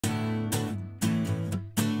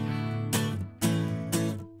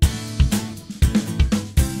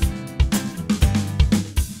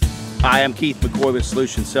Hi, I'm Keith McCoy with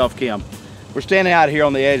Solution Self Chem. We're standing out here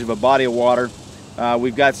on the edge of a body of water.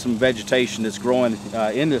 We've got some vegetation that's growing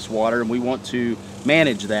in this water, and we want to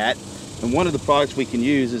manage that. And one of the products we can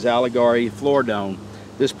use is Alligari Floridone.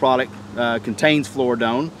 This product contains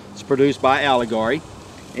Floridone. It's produced by Alligari.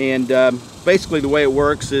 And basically the way it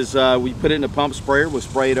works is we put it in a pump sprayer. We'll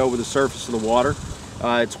spray it over the surface of the water.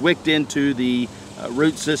 It's wicked into the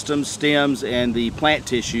root systems, stems, and the plant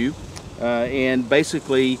tissue, and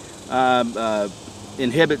basically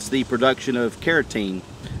inhibits the production of carotene,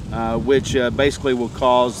 which basically will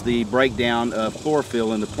cause the breakdown of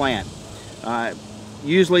chlorophyll in the plant.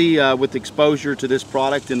 Usually with exposure to this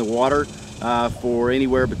product in the water for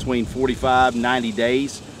anywhere between 45 and 90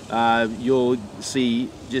 days, you'll see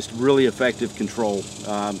just really effective control.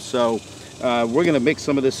 We're going to mix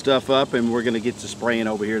some of this stuff up, and we're going to get to spraying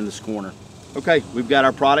over here in this corner. Okay, we've got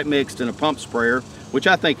our product mixed in a pump sprayer, which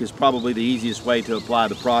I think is probably the easiest way to apply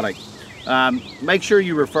the product. Make sure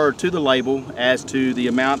you refer to the label as to the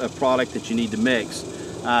amount of product that you need to mix.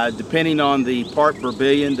 Depending on the part per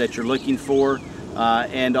billion that you're looking for,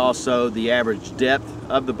 and also the average depth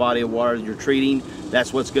of the body of water you're treating,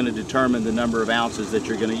 that's what's going to determine the number of ounces that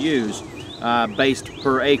you're going to use based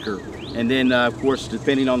per acre. And then of course,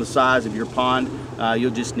 depending on the size of your pond,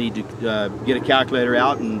 you'll just need to get a calculator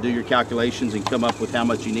out and do your calculations and come up with how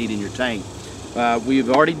much you need in your tank. We've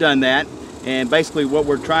already done that, and basically what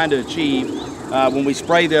we're trying to achieve when we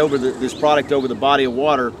spray this product over the body of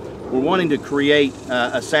water, we're wanting to create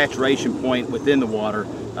a saturation point within the water,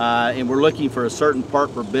 and we're looking for a certain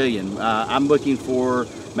part per billion. I'm looking for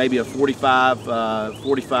maybe a 45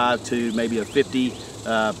 to maybe a 50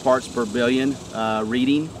 parts per billion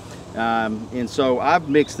reading. And so I've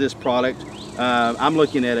mixed this product. I'm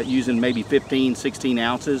looking at it using maybe 15, 16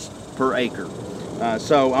 ounces per acre.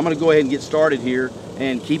 So I'm going to go ahead and get started here,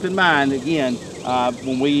 and keep in mind again,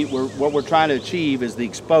 what we're trying to achieve is the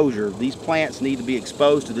exposure. These plants need to be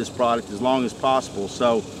exposed to this product as long as possible.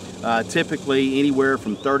 So typically anywhere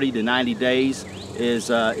from 30 to 90 days is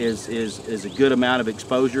a good amount of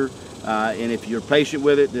exposure. And if you're patient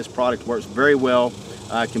with it, this product works very well.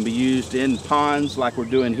 Can be used in ponds like we're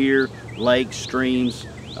doing here, lakes, streams,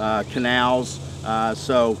 canals.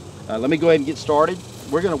 Let me go ahead and get started.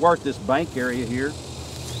 We're going to work this bank area here,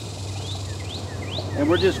 and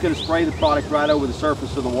we're just going to spray the product right over the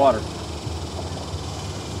surface of the water.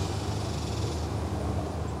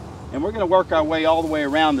 And we're going to work our way all the way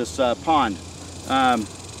around this pond.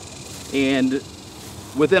 And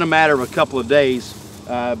within a matter of a couple of days,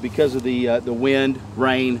 because of the wind,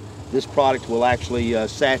 rain, this product will actually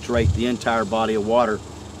saturate the entire body of water,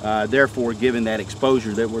 therefore giving that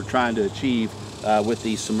exposure that we're trying to achieve with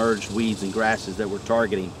these submerged weeds and grasses that we're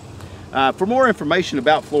targeting. For more information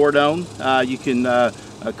about Floridone, you can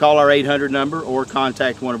call our 800 number or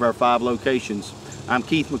contact one of our 5 locations. I'm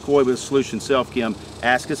Keith McCoy with Solution Self Chem.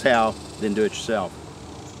 Ask us how, then do it yourself.